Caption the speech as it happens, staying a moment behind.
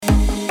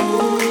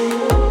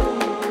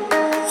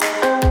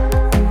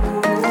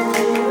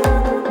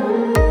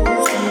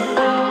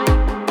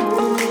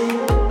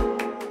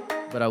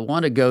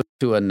want to go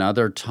to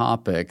another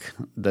topic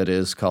that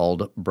is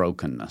called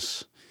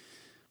brokenness.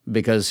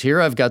 Because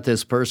here I've got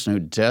this person who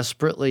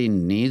desperately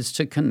needs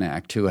to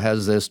connect, who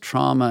has this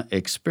trauma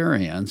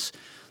experience.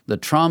 The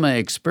trauma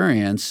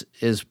experience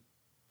is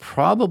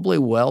probably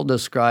well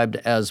described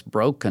as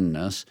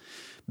brokenness.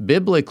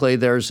 Biblically,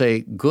 there's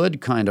a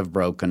good kind of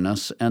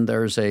brokenness and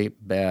there's a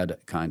bad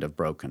kind of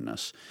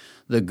brokenness.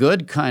 The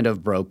good kind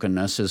of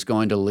brokenness is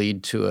going to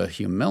lead to a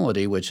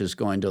humility, which is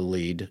going to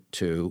lead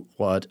to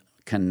what?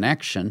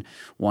 Connection.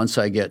 Once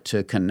I get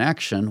to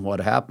connection, what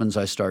happens?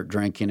 I start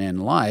drinking in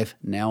life.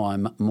 Now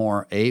I'm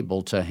more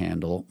able to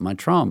handle my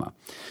trauma.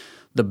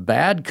 The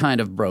bad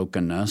kind of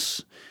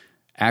brokenness,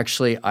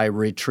 actually, I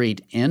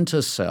retreat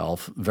into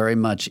self, very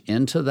much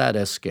into that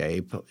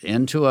escape,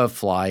 into a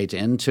flight,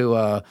 into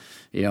a,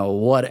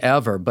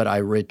 whatever, but I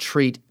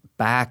retreat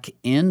back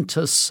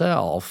into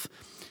self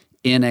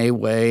in a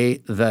way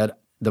that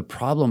the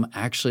problem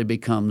actually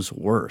becomes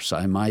worse.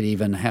 I might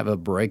even have a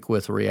break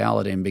with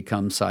reality and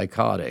become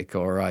psychotic,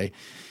 or I,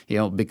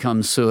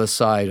 become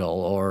suicidal,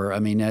 or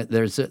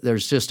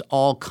there's just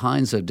all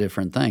kinds of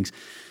different things.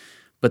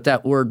 But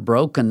that word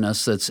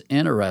brokenness, that's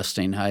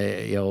interesting.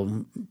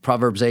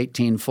 Proverbs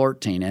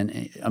 18:14,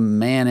 and a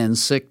man in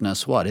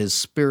sickness, what? His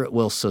spirit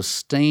will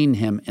sustain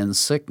him in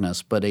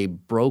sickness, but a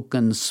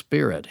broken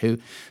spirit,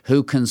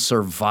 who can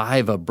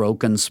survive a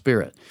broken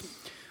spirit?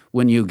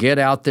 When you get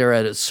out there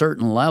at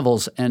certain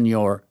levels and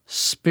your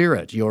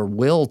spirit, your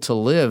will to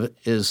live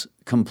is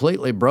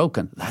completely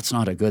broken, that's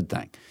not a good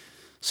thing.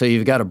 So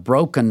you've got a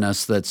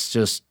brokenness that's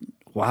just,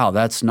 wow,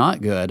 that's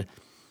not good.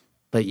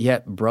 But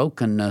yet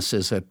brokenness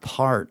is a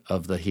part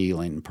of the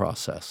healing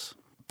process.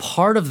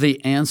 Part of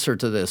the answer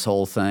to this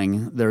whole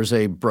thing, there's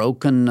a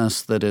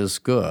brokenness that is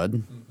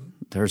good.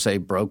 There's a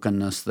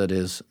brokenness that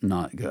is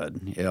not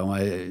good.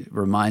 It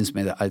reminds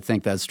me that I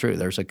think that's true.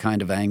 There's a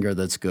kind of anger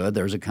that's good.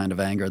 There's a kind of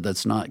anger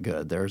that's not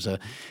good. There's a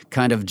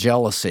kind of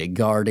jealousy,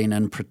 guarding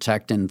and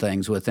protecting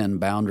things within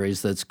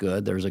boundaries that's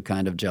good. There's a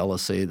kind of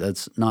jealousy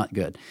that's not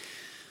good.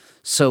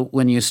 So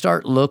when you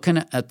start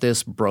looking at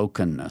this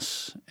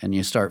brokenness and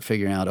you start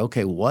figuring out,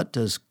 okay, what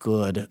does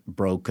good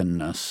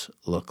brokenness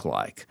look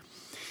like?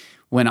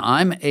 When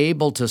I'm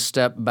able to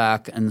step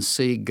back and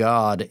see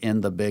God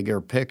in the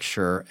bigger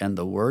picture, and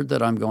the word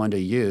that I'm going to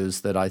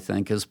use that I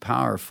think is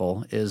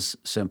powerful is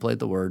simply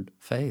the word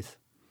faith.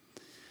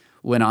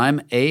 When I'm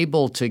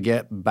able to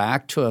get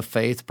back to a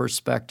faith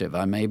perspective,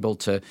 I'm able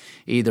to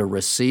either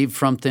receive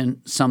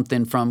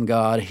something from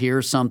God,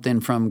 hear something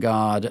from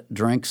God,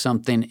 drink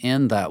something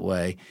in that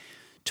way,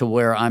 to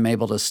where I'm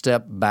able to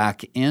step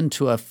back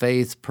into a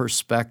faith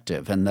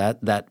perspective, and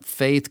that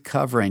faith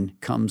covering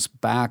comes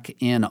back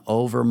in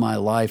over my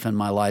life and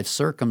my life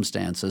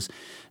circumstances.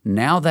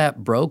 Now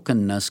that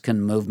brokenness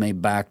can move me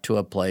back to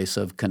a place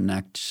of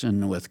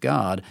connection with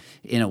God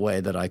in a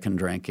way that I can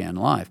drink in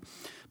life.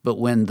 But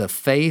when the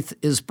faith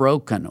is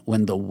broken,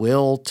 when the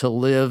will to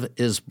live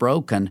is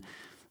broken,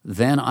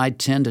 then I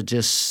tend to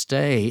just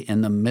stay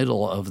in the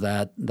middle of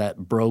that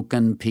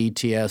broken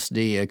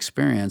PTSD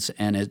experience,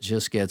 and it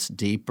just gets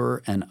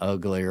deeper and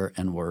uglier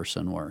and worse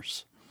and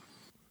worse.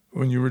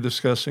 When you were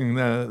discussing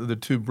the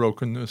two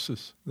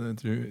brokennesses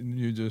that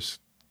you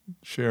just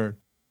shared,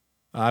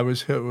 I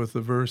was hit with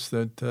the verse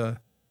that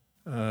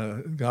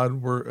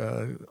God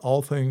works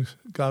all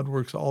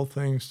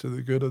things to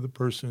the good of the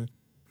person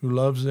who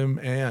loves him,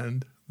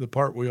 and the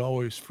part we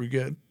always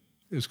forget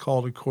is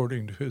called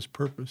according to his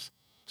purpose.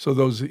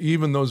 So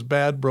even those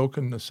bad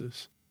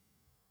brokennesses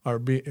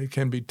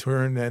can be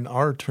turned and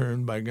are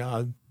turned by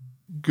God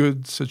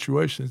good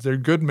situations. They're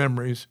good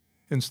memories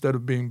instead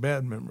of being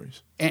bad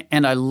memories.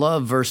 And I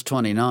love verse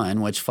 29,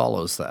 which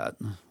follows that,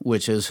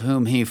 which is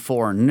whom he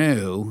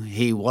foreknew,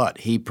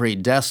 he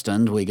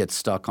predestined, we get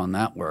stuck on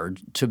that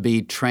word, to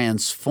be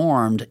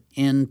transformed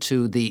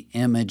into the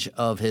image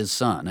of his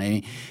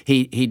Son.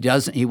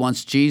 He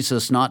wants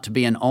Jesus not to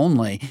be an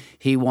only,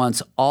 he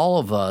wants all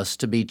of us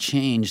to be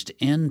changed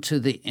into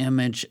the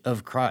image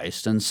of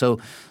Christ. And so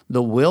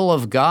the will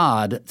of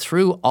God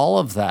through all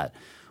of that,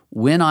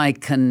 when I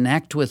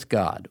connect with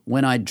God,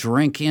 when I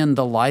drink in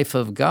the life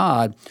of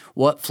God,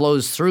 what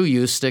flows through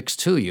you sticks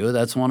to you.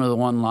 That's one of the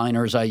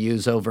one-liners I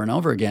use over and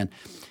over again.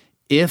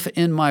 If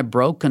in my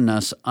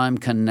brokenness I'm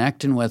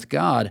connecting with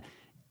God,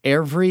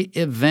 every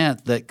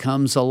event that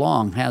comes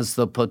along has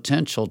the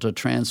potential to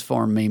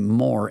transform me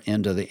more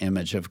into the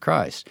image of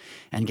Christ.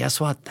 And guess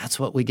what?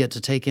 That's what we get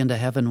to take into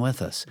heaven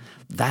with us.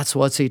 That's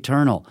what's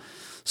eternal.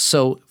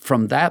 So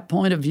from that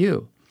point of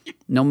view,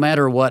 no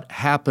matter what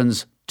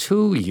happens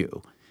to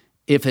you,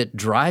 if it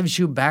drives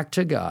you back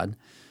to God,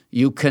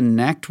 you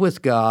connect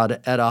with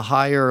God at a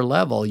higher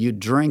level, you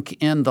drink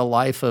in the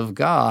life of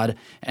God,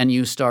 and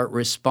you start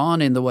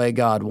responding the way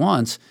God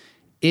wants,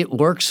 it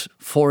works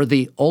for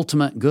the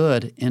ultimate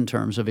good in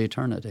terms of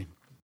eternity.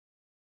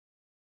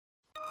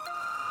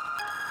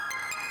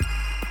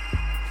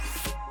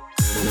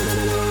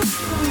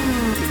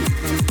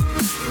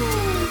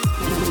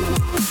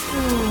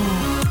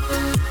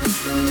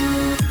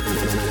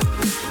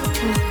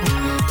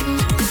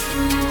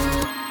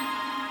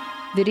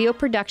 Video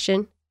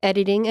production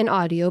Editing and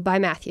audio by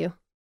Matthew.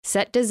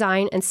 Set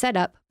design and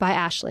setup by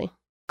Ashley.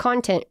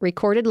 Content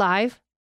recorded live,